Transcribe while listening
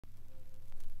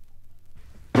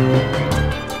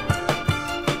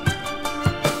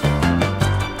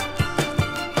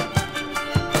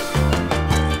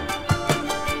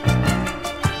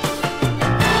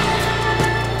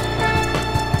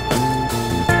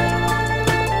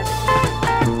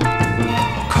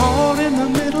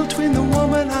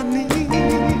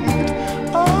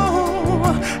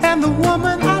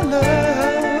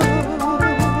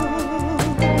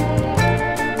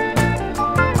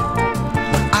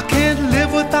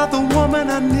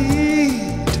I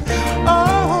need.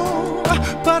 Oh,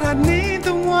 but I need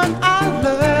the one I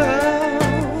love.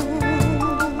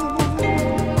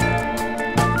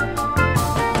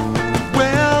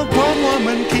 Well, one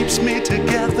woman keeps me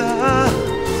together,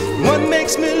 one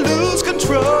makes me lose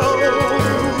control.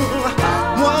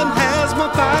 One has my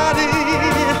body,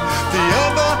 the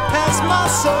other has my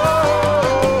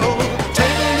soul.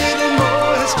 Take a little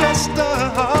more, it's just a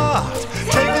heart.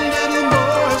 Take a little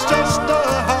more, it's just a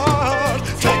heart.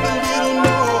 Take a little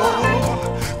more,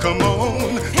 come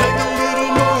on, take a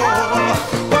little more.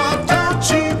 Why don't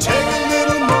you take a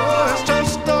little more, it's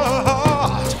just a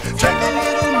heart. Take a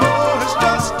little more, it's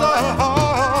just a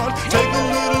heart. Take a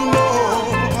little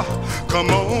more, come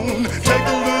on, take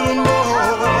a little more.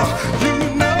 You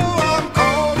know I'm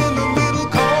caught in the middle,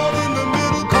 caught in the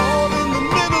middle, caught in the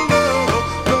middle of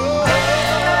love.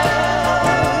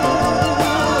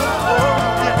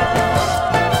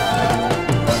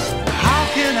 How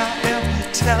can I ever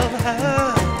tell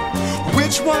her?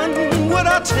 Which one would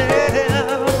I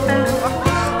tell?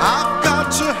 I've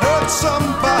got to hurt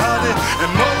somebody,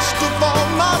 and most of all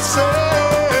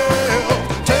myself.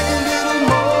 Take a little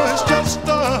more, it's just a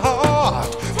heart.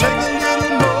 Take a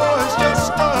little more, it's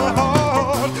just a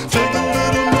heart. Take a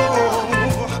little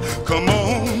more, come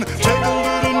on, take a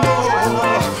little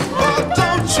more. Why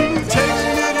don't you take a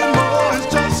little more, it's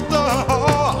just a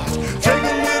heart. Take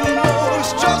a little more,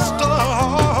 it's just a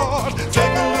heart.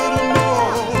 Take a little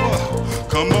more,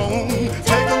 come on,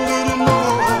 take a little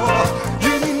more.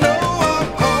 You know I'm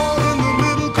caught in the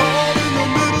middle, caught in the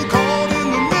middle, caught in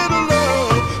the middle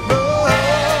of love.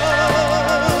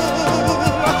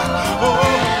 Oh,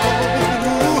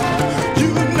 you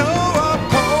know I'm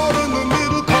caught in the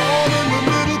middle, caught in the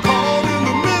middle, caught in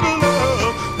the middle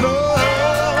of love.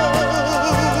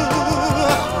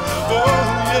 Oh,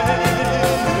 yeah.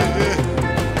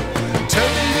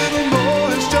 Take a little more,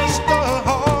 it's just a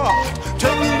heart.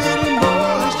 Take a little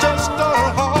more, it's just a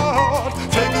heart.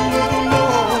 Take a little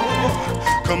more,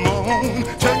 come on,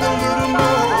 take a little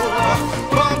more.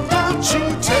 Why don't you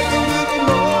take a little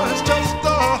more, it's just a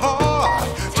heart.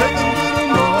 Take a little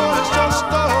more, it's just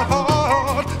a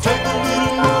heart. Take a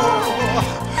little more,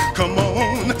 come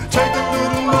on, take a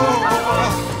little more.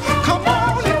 Come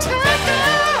on and take it.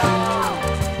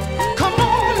 Come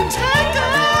on and take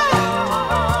it.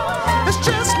 It's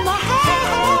just my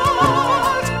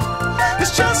heart.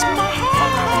 It's just my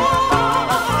heart.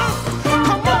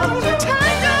 Come on and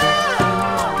take it.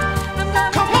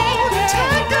 Come on and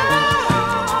take it.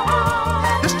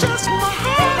 It's just my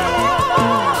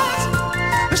heart.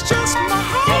 It's just my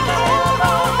heart.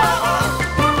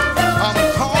 I'm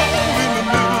caught in the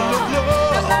middle of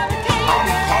love. I'm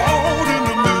caught in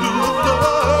the middle of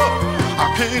love. I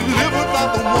can't live without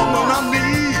the woman I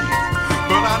need,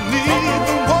 but I need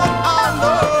the one I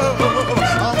love.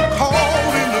 I'm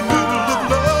caught in the middle of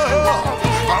love.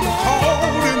 I'm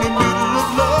caught in the middle of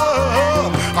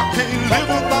love. I can't live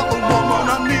without the woman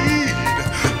I need,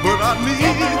 but I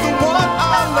need the one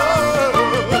I love.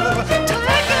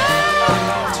 Take it.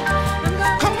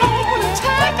 Come on and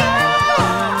take it.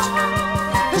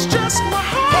 It's just my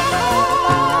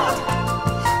heart.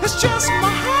 It's just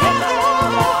my heart.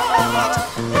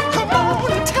 Come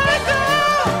on and take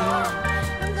it.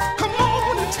 Come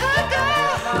on and take it.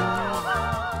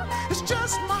 It's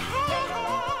just my heart.